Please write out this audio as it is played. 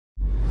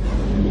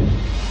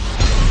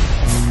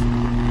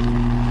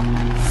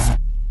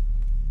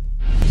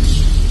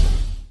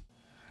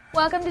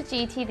Welcome to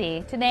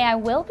GTD. Today I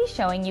will be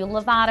showing you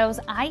Lovato's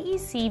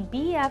IEC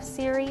BF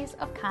series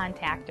of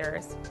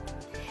contactors.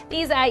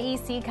 These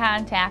IEC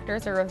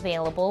contactors are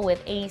available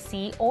with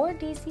AC or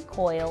DC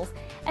coils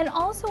and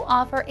also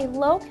offer a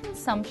low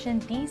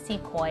consumption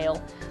DC coil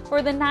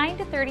for the 9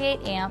 to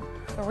 38 amp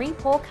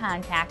 3-pole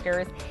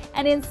contactors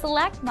and in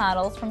select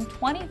models from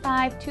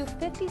 25 to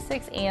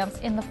 56 amps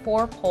in the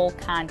 4-pole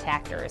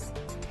contactors.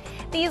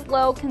 These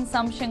low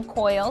consumption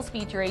coils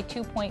feature a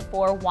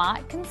 2.4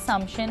 watt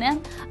consumption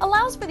and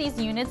allows for these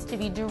units to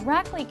be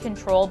directly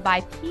controlled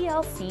by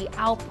PLC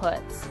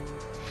outputs.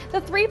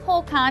 The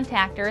 3-pole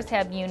contactors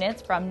have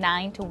units from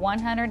 9 to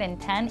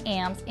 110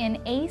 amps in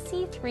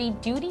AC3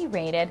 duty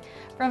rated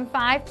from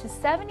 5 to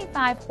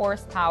 75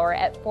 horsepower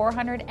at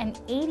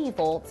 480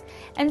 volts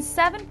and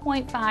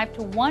 7.5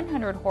 to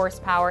 100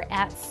 horsepower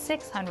at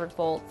 600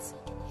 volts.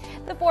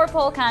 The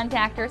 4-pole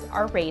contactors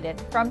are rated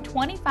from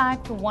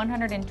 25 to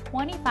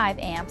 125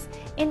 amps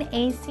in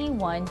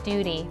AC1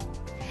 duty.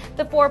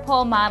 The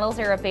 4-pole models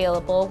are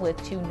available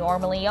with 2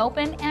 normally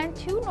open and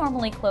 2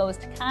 normally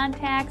closed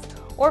contacts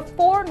or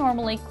 4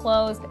 normally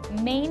closed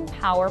main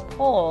power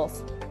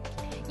poles.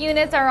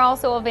 Units are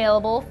also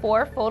available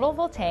for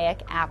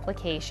photovoltaic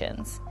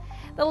applications.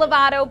 The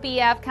Lovato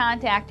BF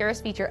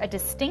contactors feature a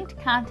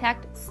distinct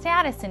contact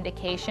status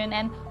indication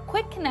and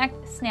quick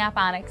connect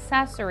snap-on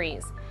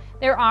accessories.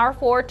 There are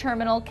 4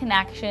 terminal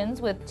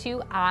connections with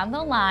 2 on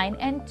the line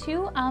and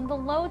 2 on the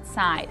load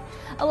side,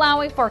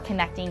 allowing for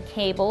connecting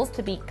cables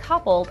to be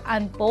coupled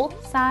on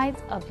both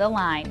sides of the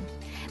line.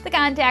 The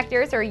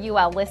contactors are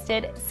UL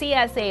listed,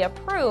 CSA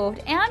approved,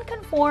 and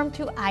conform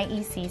to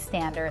IEC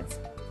standards.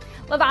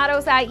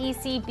 Lovato's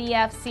IEC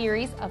BF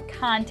series of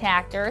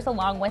contactors,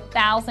 along with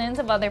thousands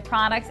of other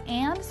products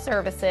and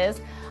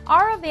services,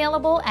 are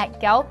available at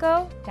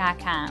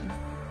Galco.com.